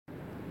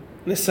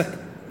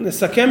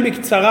נסכם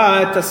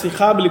בקצרה את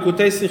השיחה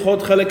בליקוטי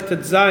שיחות חלק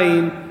ט"ז,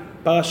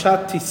 פרשת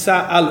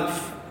תישא א'.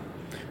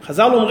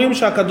 חז"ל אומרים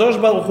שהקדוש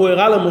ברוך הוא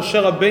הראה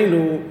למשה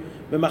רבינו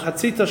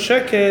במחצית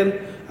השקל,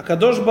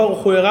 הקדוש ברוך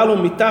הוא הראה לו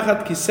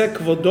מתחת כיסא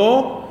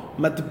כבודו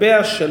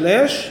מטבע של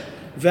אש,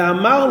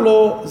 ואמר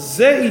לו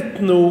זה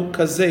ייתנו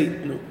כזה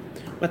ייתנו.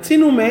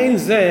 מצינו מעין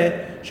זה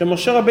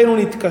שמשה רבינו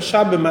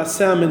נתקשה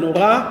במעשה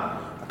המנורה,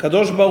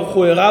 הקדוש ברוך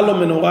הוא הראה לו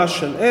מנורה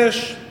של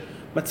אש.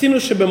 מצינו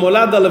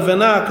שבמולד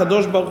הלבנה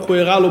הקדוש ברוך הוא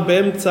הראה לו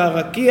באמצע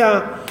הרקיע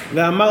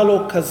ואמר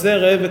לו כזה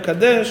ראה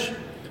וקדש.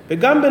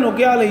 וגם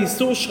בנוגע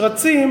לאיסור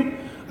שרצים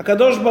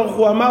הקדוש ברוך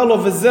הוא אמר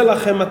לו וזה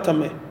לכם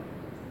הטמא.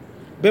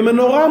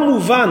 במנורה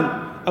מובן,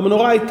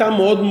 המנורה הייתה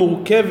מאוד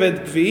מורכבת,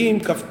 גביעים,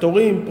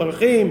 כפתורים,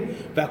 פרחים,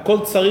 והכל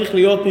צריך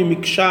להיות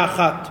ממקשה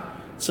אחת.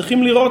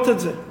 צריכים לראות את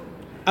זה.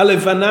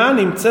 הלבנה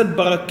נמצאת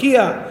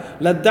ברקיע,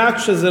 לדעת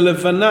שזה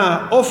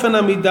לבנה, אופן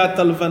עמידת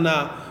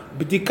הלבנה,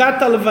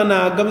 בדיקת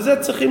הלבנה, גם זה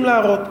צריכים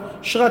להראות.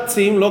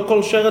 שרצים, לא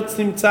כל שרץ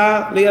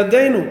נמצא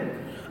לידינו.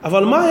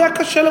 אבל מה היה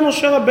קשה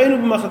למשה רבינו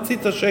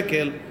במחצית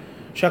השקל?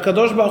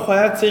 שהקדוש ברוך הוא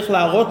היה צריך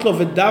להראות לו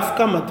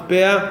ודווקא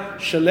מטבע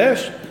של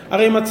אש?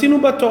 הרי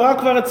מצינו בתורה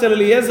כבר אצל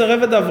אליעזר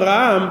עבד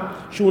אברהם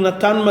שהוא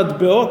נתן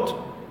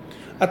מטבעות.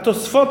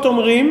 התוספות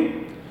אומרים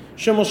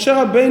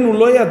שמשה רבינו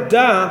לא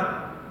ידע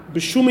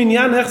בשום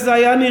עניין איך זה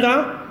היה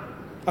נראה.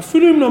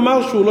 אפילו אם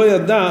נאמר שהוא לא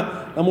ידע,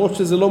 למרות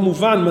שזה לא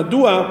מובן,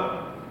 מדוע?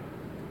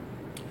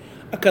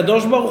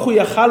 הקדוש ברוך הוא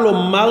יכל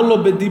לומר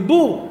לו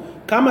בדיבור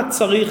כמה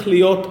צריך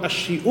להיות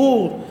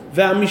השיעור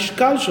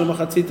והמשקל של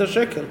מחצית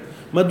השקל.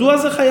 מדוע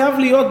זה חייב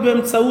להיות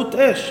באמצעות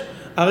אש?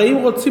 הרי אם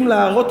רוצים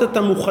להראות את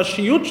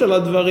המוחשיות של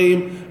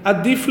הדברים,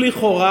 עדיף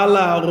לכאורה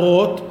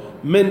להראות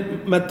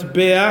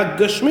מטבע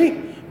גשמי.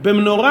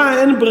 במנורה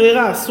אין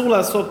ברירה, אסור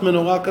לעשות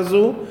מנורה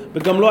כזו,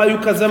 וגם לא היו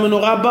כזה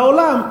מנורה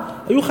בעולם,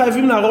 היו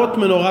חייבים להראות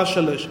מנורה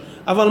של אש.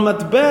 אבל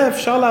מטבע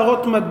אפשר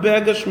להראות מטבע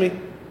גשמי.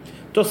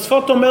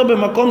 תוספות אומר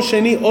במקום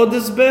שני עוד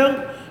הסבר,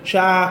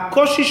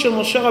 שהקושי של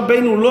משה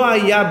רבינו לא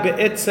היה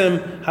בעצם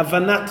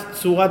הבנת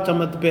צורת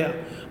המטבע.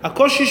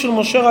 הקושי של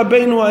משה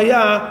רבינו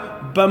היה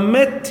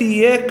במה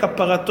תהיה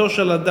כפרתו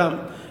של אדם.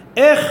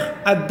 איך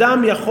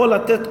אדם יכול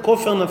לתת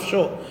כופר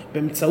נפשו?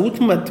 באמצעות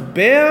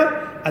מטבע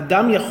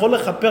אדם יכול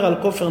לכפר על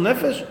כופר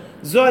נפש?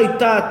 זו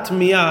הייתה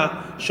התמיהה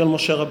של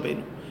משה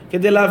רבינו.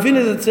 כדי להבין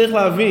את זה צריך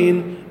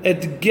להבין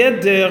את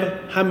גדר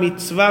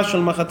המצווה של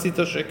מחצית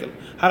השקל.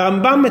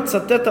 הרמב"ם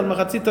מצטט על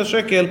מחצית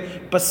השקל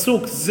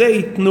פסוק זה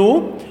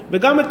ייתנו,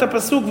 וגם את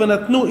הפסוק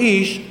ונתנו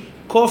איש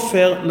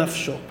כופר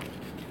נפשו.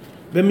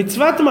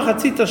 במצוות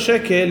מחצית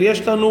השקל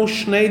יש לנו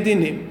שני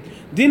דינים.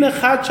 דין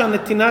אחד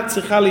שהנתינה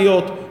צריכה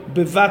להיות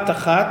בבת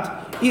אחת,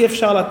 אי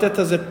אפשר לתת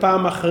את זה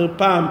פעם אחר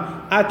פעם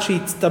עד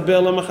שיצטבר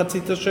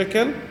למחצית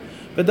השקל.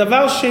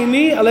 ודבר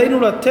שני, עלינו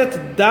לתת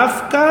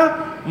דווקא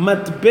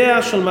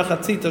מטבע של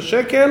מחצית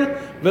השקל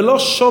ולא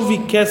שווי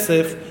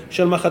כסף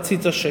של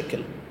מחצית השקל.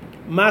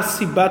 מה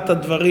סיבת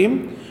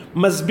הדברים?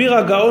 מסביר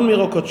הגאון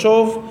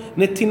מרוקוצ'וב,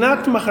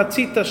 נתינת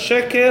מחצית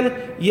השקל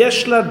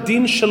יש לה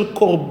דין של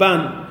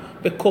קורבן.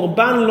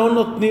 בקורבן לא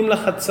נותנים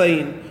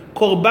לחצאין.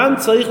 קורבן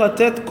צריך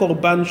לתת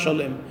קורבן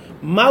שלם.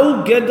 מהו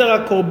גדר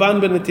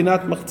הקורבן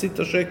בנתינת מחצית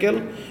השקל?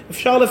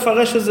 אפשר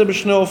לפרש את זה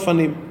בשני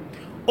אופנים.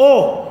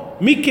 או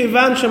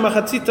מכיוון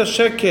שמחצית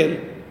השקל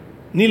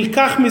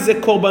נלקח מזה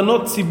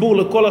קורבנות ציבור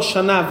לכל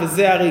השנה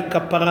וזה הרי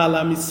כפרה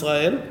לעם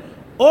ישראל,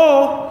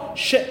 או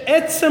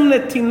שעצם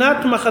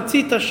נתינת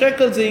מחצית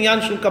השקל זה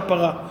עניין של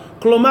כפרה.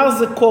 כלומר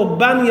זה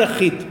קורבן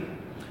יחיד.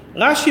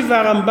 רש"י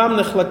והרמב"ם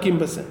נחלקים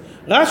בזה.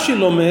 רש"י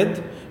לומד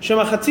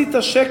שמחצית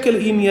השקל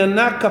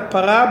עניינה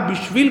כפרה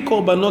בשביל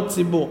קורבנות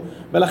ציבור,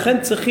 ולכן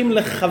צריכים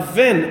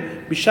לכוון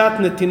בשעת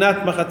נתינת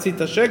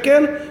מחצית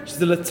השקל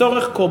שזה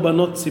לצורך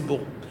קורבנות ציבור.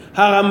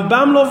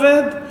 הרמב"ם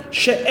לומד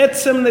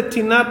שעצם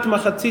נתינת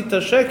מחצית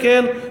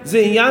השקל זה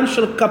עניין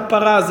של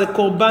כפרה, זה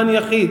קורבן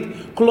יחיד,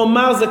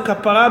 כלומר זה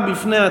כפרה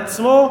בפני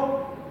עצמו.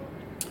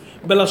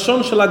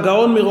 בלשון של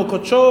הגאון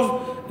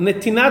מרוקוצ'וב,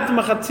 נתינת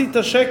מחצית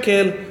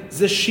השקל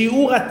זה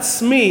שיעור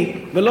עצמי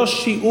ולא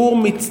שיעור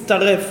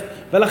מצטרף,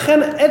 ולכן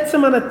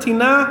עצם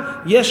הנתינה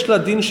יש לה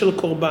דין של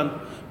קורבן.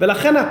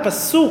 ולכן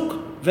הפסוק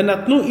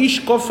ונתנו איש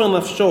כופר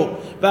נפשו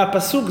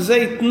והפסוק זה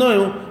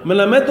ייתנו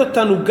מלמד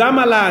אותנו גם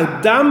על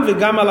האדם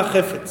וגם על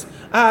החפץ.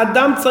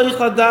 האדם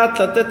צריך לדעת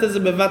לתת את זה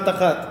בבת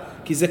אחת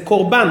כי זה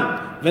קורבן,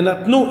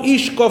 ונתנו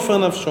איש כופר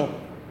נפשו.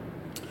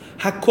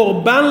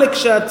 הקורבן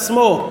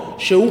לכשעצמו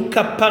שהוא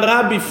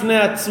כפרה בפני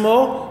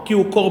עצמו כי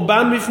הוא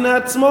קורבן בפני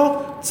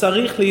עצמו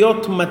צריך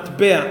להיות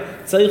מטבע,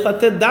 צריך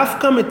לתת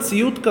דווקא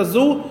מציאות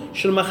כזו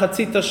של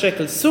מחצית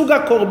השקל. סוג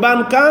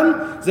הקורבן כאן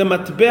זה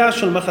מטבע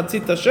של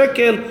מחצית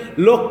השקל,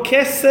 לא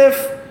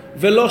כסף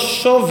ולא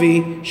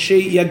שווי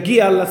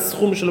שיגיע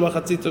לסכום של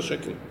מחצית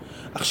השקל.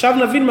 עכשיו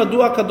נבין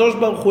מדוע הקדוש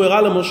ברוך הוא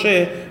הראה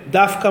למשה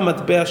דווקא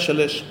מטבע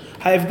של אש.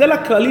 ההבדל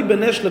הכללי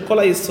בין אש לכל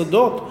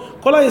היסודות,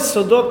 כל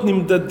היסודות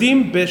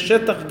נמדדים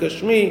בשטח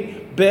גשמי,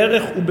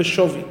 בערך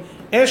ובשווי.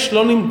 אש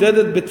לא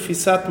נמדדת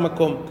בתפיסת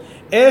מקום.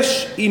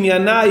 אש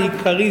עניינה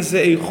העיקרי זה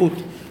איכות.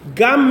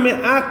 גם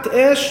מעט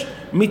אש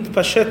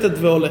מתפשטת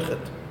והולכת.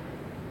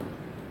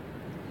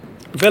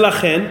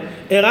 ולכן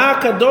הראה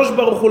הקדוש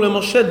ברוך הוא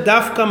למשה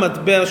דווקא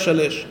מטבע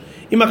של אש.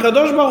 אם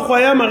הקדוש ברוך הוא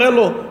היה מראה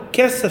לו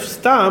כסף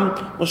סתם,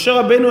 משה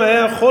רבנו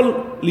היה יכול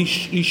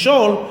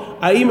לשאול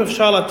האם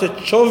אפשר לתת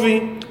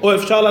שווי או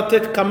אפשר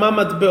לתת כמה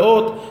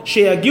מטבעות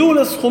שיגיעו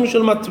לסכום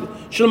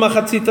של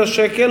מחצית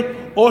השקל,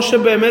 או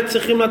שבאמת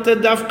צריכים לתת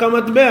דווקא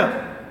מטבע.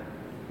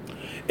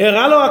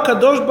 הראה לו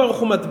הקדוש ברוך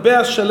הוא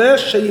מטבע של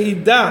אש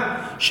שידע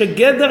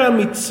שגדר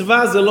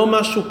המצווה זה לא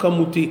משהו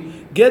כמותי.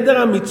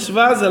 גדר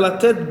המצווה זה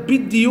לתת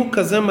בדיוק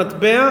כזה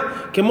מטבע,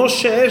 כמו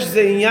שאש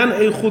זה עניין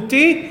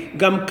איכותי,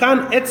 גם כאן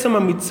עצם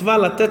המצווה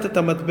לתת את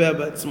המטבע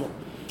בעצמו.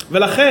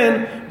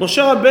 ולכן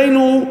משה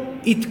רבינו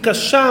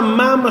התקשה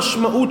מה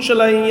המשמעות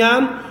של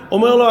העניין,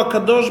 אומר לו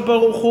הקדוש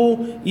ברוך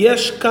הוא,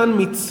 יש כאן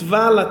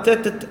מצווה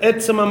לתת את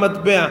עצם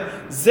המטבע,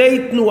 זה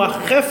יתנו,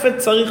 החפץ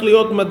צריך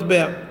להיות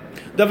מטבע.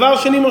 דבר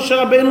שני, משה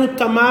רבינו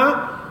תמה,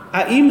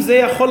 האם זה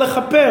יכול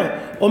לכפר?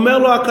 אומר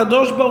לו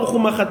הקדוש ברוך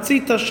הוא,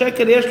 מחצית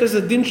השקל יש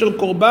לזה דין של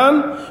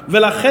קורבן,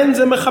 ולכן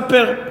זה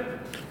מכפר.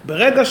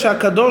 ברגע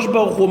שהקדוש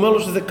ברוך הוא אומר לו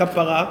שזה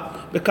כפרה,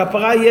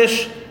 בכפרה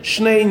יש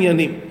שני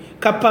עניינים.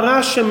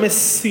 כפרה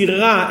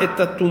שמסירה את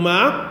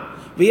הטומאה,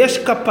 ויש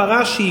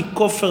כפרה שהיא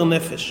כופר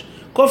נפש.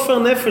 כופר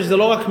נפש זה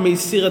לא רק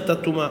מסיר את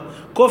הטומאה,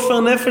 כופר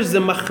נפש זה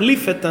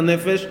מחליף את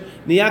הנפש,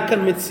 נהיה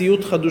כאן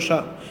מציאות חדושה.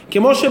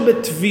 כמו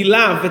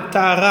שבטבילה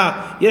וטהרה,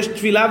 יש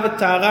טבילה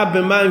וטהרה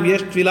במים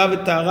ויש טבילה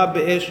וטהרה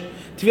באש.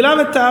 טבילה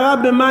וטהרה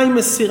במים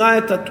מסירה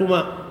את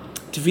הטומאה.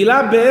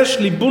 טבילה באש,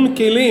 ליבון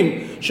כלים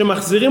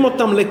שמחזירים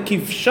אותם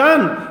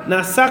לכבשן,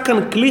 נעשה כאן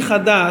כלי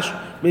חדש,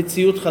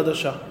 מציאות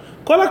חדשה.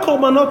 כל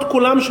הקורבנות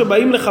כולם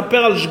שבאים לכפר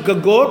על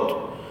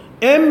שגגות,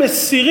 הם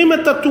מסירים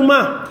את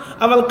הטומאה.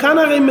 אבל כאן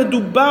הרי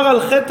מדובר על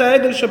חטא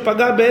העגל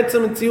שפגע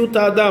בעצם מציאות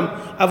האדם,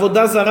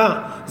 עבודה זרה.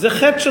 זה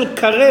חטא של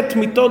כרת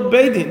מיתות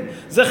בית דין,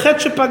 זה חטא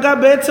שפגע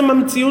בעצם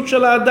המציאות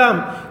של האדם.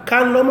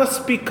 כאן לא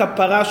מספיק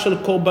כפרה של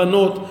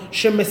קורבנות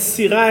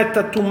שמסירה את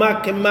הטומאה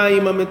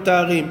כמים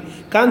המתארים.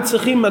 כאן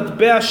צריכים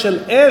מטבע של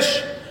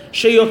אש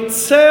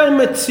שיוצר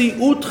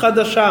מציאות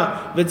חדשה,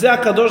 ואת זה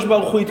הקדוש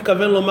ברוך הוא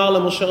התכוון לומר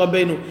למשה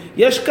רבינו.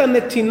 יש כאן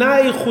נתינה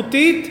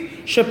איכותית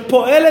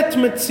שפועלת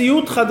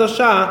מציאות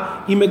חדשה,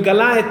 היא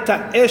מגלה את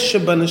האש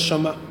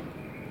שבנשמה.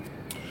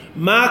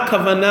 מה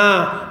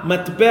הכוונה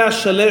מטבע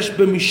של אש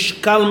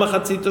במשקל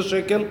מחצית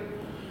השקל?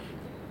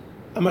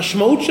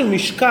 המשמעות של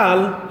משקל,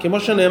 כמו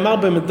שנאמר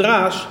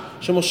במדרש,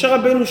 שמשה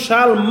רבינו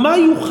שאל מה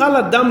יוכל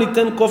אדם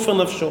ליתן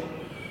כופר נפשו.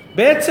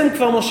 בעצם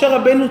כבר משה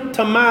רבינו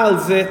תמה על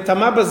זה,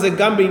 תמה בזה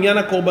גם בעניין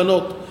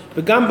הקורבנות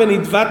וגם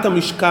בנדבת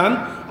המשכן,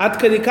 עד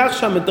כדי כך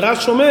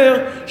שהמדרש אומר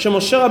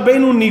שמשה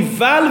רבינו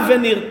ניבל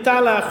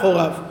ונרתע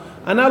לאחוריו.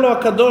 ענה לו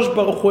הקדוש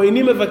ברוך הוא,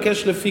 איני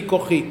מבקש לפי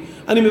כוחי,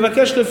 אני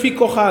מבקש לפי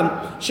כוחן,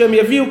 שהם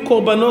יביאו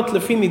קורבנות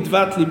לפי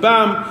נדבת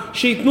ליבם,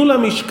 שיתנו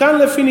למשכן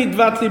לפי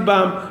נדבת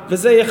ליבם,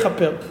 וזה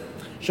יכפר.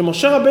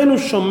 שמשה רבינו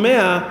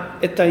שומע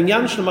את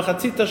העניין של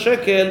מחצית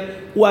השקל,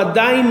 הוא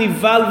עדיין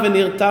ניבל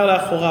ונרתע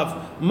לאחוריו.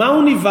 מה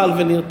הוא ניבל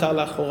ונרתע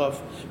לאחוריו?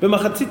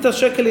 במחצית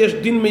השקל יש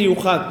דין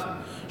מיוחד,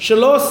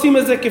 שלא עושים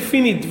את זה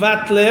כפי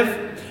נדבת לב,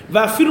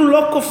 ואפילו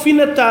לא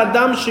כופין את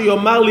האדם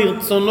שיאמר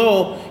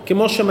לרצונו,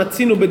 כמו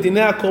שמצינו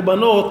בדיני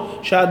הקורבנות,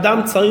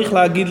 שהאדם צריך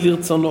להגיד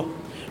לרצונו.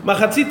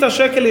 מחצית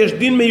השקל יש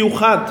דין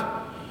מיוחד,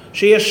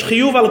 שיש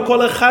חיוב על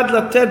כל אחד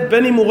לתת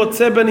בין אם הוא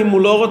רוצה בין אם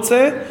הוא לא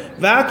רוצה,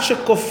 ועד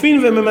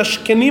שכופין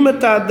וממשכנים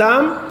את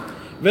האדם,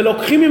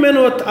 ולוקחים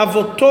ממנו את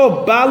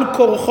אבותו בעל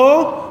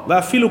כורחו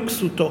ואפילו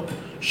כסותו.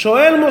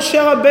 שואל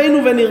משה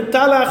רבינו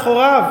ונרתע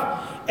לאחוריו,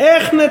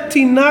 איך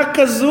נתינה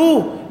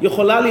כזו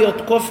יכולה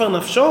להיות כופר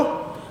נפשו?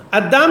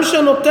 אדם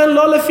שנותן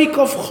לא לפי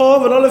כופחו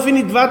ולא לפי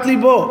נדבת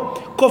ליבו,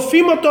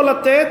 כופים אותו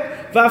לתת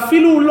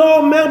ואפילו הוא לא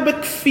אומר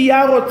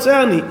בכפייה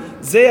רוצה אני,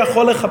 זה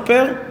יכול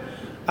לכפר?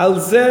 על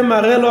זה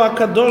מראה לו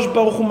הקדוש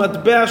ברוך הוא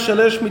מטבע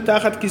של אש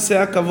מתחת כיסא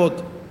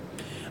הכבוד.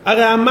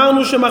 הרי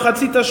אמרנו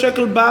שמחצית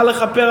השקל באה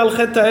לכפר על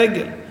חטא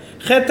העגל.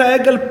 חטא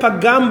העגל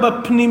פגם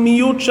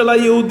בפנימיות של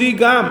היהודי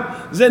גם,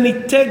 זה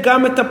ניטה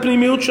גם את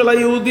הפנימיות של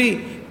היהודי.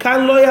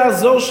 כאן לא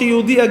יעזור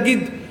שיהודי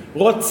יגיד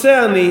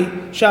רוצה אני,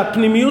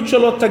 שהפנימיות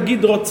שלו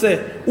תגיד רוצה.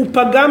 הוא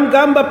פגם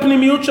גם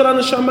בפנימיות של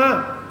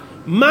הנשמה.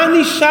 מה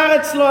נשאר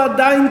אצלו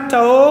עדיין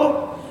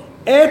טהור?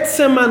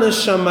 עצם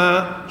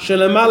הנשמה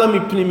שלמעלה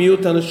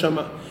מפנימיות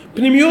הנשמה.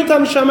 פנימיות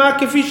הנשמה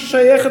כפי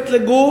ששייכת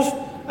לגוף,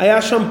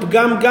 היה שם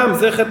פגם גם,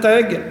 זה חטא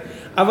העגל.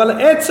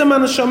 אבל עצם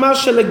הנשמה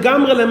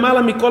שלגמרי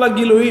למעלה מכל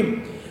הגילויים,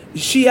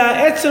 שהיא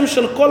העצם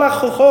של כל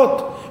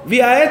הכוחות,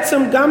 והיא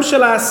העצם גם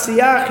של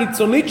העשייה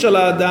החיצונית של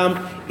האדם,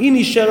 היא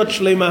נשארת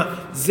שלמה.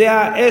 זה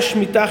האש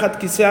מתחת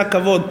כיסא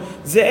הכבוד.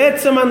 זה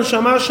עצם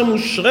הנשמה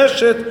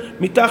שמושרשת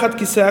מתחת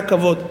כיסא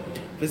הכבוד.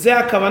 וזה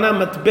הכוונה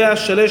מטבע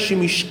של אש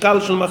עם משקל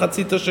של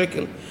מחצית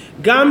השקל.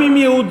 גם אם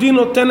יהודי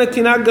נותן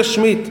נתינה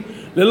גשמית,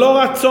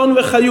 ללא רצון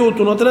וחיות,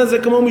 הוא נותן את זה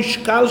כמו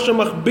משקל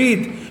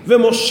שמכביד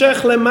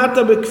ומושך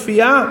למטה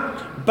בכפייה,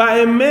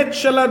 באמת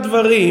של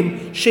הדברים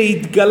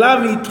שהתגלה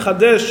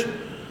והתחדש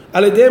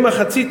על ידי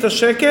מחצית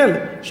השקל,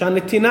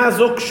 שהנתינה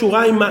הזו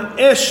קשורה עם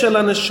האש של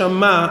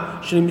הנשמה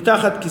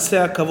שמתחת כיסא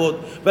הכבוד.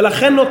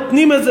 ולכן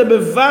נותנים את זה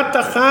בבת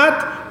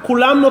אחת,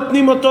 כולם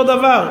נותנים אותו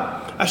דבר.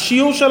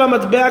 השיעור של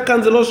המטבע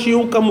כאן זה לא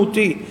שיעור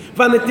כמותי,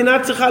 והנתינה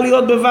צריכה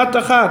להיות בבת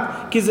אחת,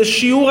 כי זה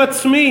שיעור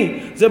עצמי,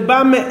 זה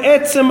בא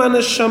מעצם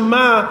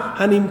הנשמה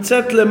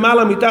הנמצאת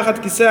למעלה מתחת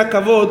כיסא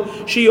הכבוד,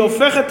 שהיא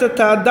הופכת את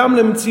האדם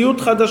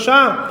למציאות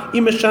חדשה,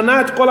 היא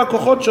משנה את כל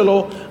הכוחות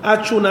שלו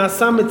עד שהוא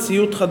נעשה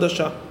מציאות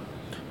חדשה.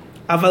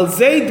 אבל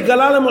זה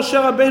התגלה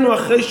למשה רבינו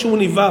אחרי שהוא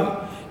נבהל,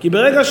 כי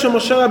ברגע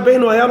שמשה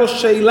רבינו היה לו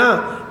שאלה,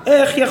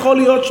 איך יכול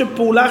להיות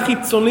שפעולה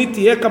חיצונית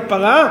תהיה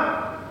כפרה?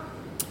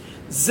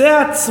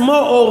 זה עצמו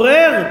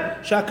עורר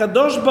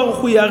שהקדוש ברוך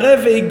הוא יראה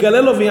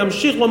ויגלה לו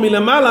וימשיך לו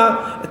מלמעלה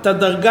את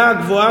הדרגה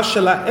הגבוהה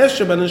של האש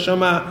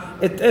שבנשמה,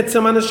 את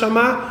עצם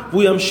הנשמה,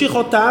 והוא ימשיך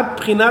אותה עד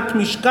בחינת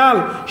משקל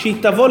שהיא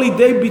תבוא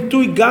לידי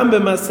ביטוי גם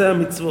במעשה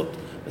המצוות.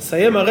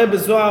 מסיים הרי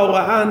בזו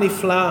ההוראה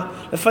הנפלאה.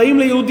 לפעמים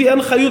ליהודי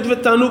אין חיות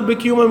ותענוג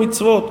בקיום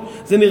המצוות,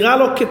 זה נראה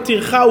לו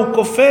כטרחה, הוא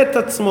כופה את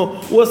עצמו,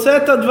 הוא עושה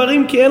את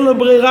הדברים כי אין לו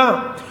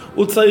ברירה.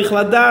 הוא צריך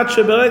לדעת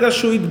שברגע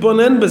שהוא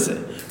יתבונן בזה,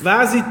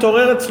 ואז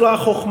יתעורר אצלו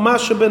החוכמה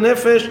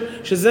שבנפש,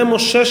 שזה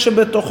משה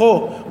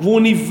שבתוכו,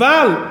 והוא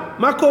נבהל,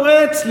 מה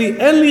קורה אצלי?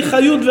 אין לי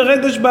חיות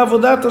ורגש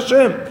בעבודת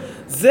השם.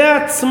 זה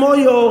עצמו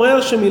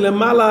יעורר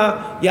שמלמעלה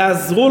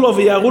יעזרו לו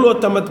ויראו לו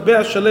את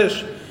המטבע של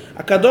אש.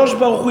 הקדוש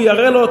ברוך הוא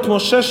יראה לו את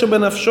משה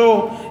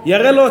שבנפשו,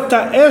 יראה לו את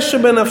האש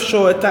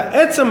שבנפשו, את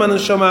העצם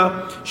הנשמה,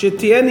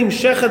 שתהיה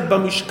נמשכת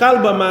במשקל,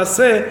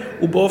 במעשה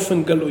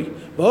ובאופן גלוי.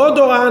 ועוד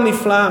הוראה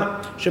נפלאה,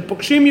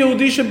 שפוגשים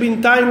יהודי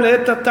שבינתיים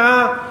לעת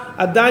עתה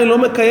עדיין לא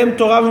מקיים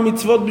תורה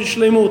ומצוות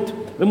בשלמות,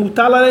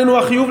 ומוטל עלינו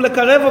החיוב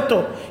לקרב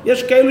אותו.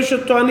 יש כאלו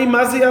שטוענים,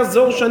 מה זה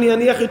יעזור שאני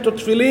אניח איתו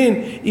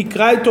תפילין,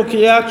 יקרא איתו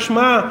קריאת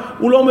שמע,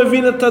 הוא לא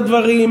מבין את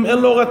הדברים, אין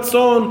לו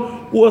רצון,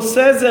 הוא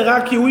עושה זה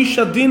רק כי הוא איש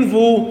הדין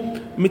והוא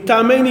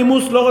מטעמי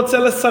נימוס לא רוצה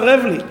לסרב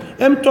לי.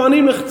 הם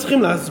טוענים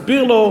צריכים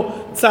להסביר לו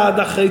צעד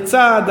אחרי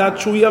צעד עד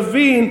שהוא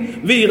יבין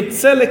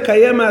וירצה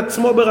לקיים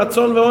מעצמו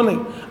ברצון ועונג.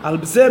 על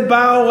זה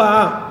באה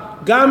ההוראה,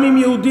 גם אם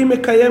יהודי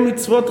מקיים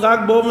מצוות רק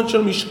באופן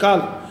של משקל,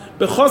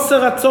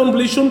 בחוסר רצון,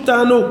 בלי שום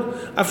תענוג,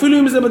 אפילו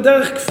אם זה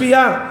בדרך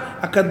כפייה,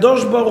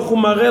 הקדוש ברוך הוא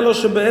מראה לו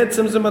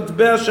שבעצם זה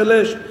מטבע של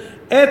אש,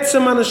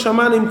 עצם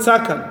הנשמה נמצא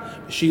כאן.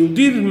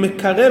 שיהודי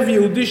מקרב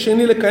יהודי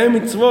שני לקיים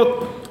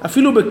מצוות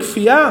אפילו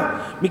בכפייה,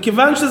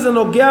 מכיוון שזה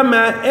נוגע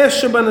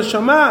מהאש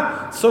שבנשמה,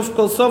 סוף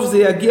כל סוף זה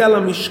יגיע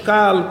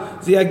למשקל,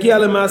 זה יגיע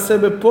למעשה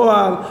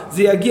בפועל,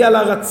 זה יגיע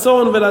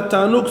לרצון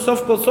ולתענוג,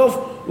 סוף כל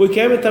סוף הוא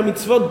יקיים את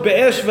המצוות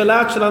באש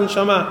ולעד של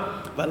הנשמה.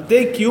 ועל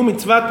ידי קיום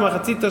מצוות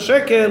מחצית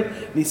השקל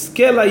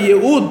נזכה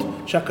לייעוד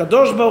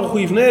שהקדוש ברוך הוא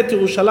יבנה את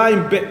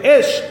ירושלים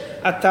באש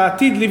אתה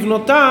עתיד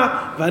לבנותה,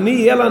 ואני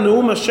יהיה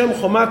לנאום השם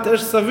חומת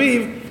אש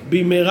סביב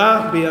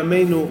במהרה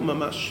בימינו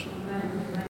ממש.